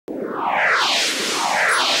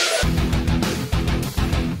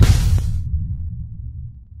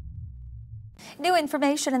New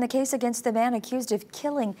information in the case against the man accused of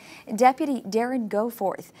killing Deputy Darren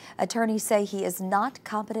Goforth. Attorneys say he is not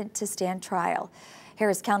competent to stand trial.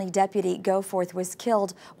 Harris County Deputy Goforth was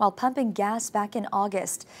killed while pumping gas back in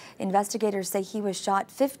August. Investigators say he was shot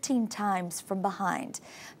 15 times from behind.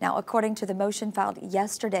 Now, according to the motion filed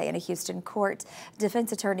yesterday in a Houston court,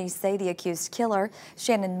 defense attorneys say the accused killer,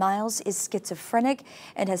 Shannon Miles, is schizophrenic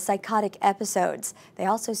and has psychotic episodes. They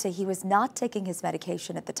also say he was not taking his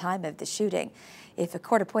medication at the time of the shooting. If a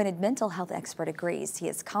court-appointed mental health expert agrees he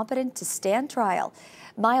is competent to stand trial,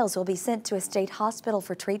 Miles will be sent to a state hospital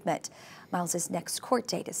for treatment. Miles's next court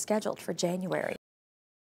date is scheduled for January.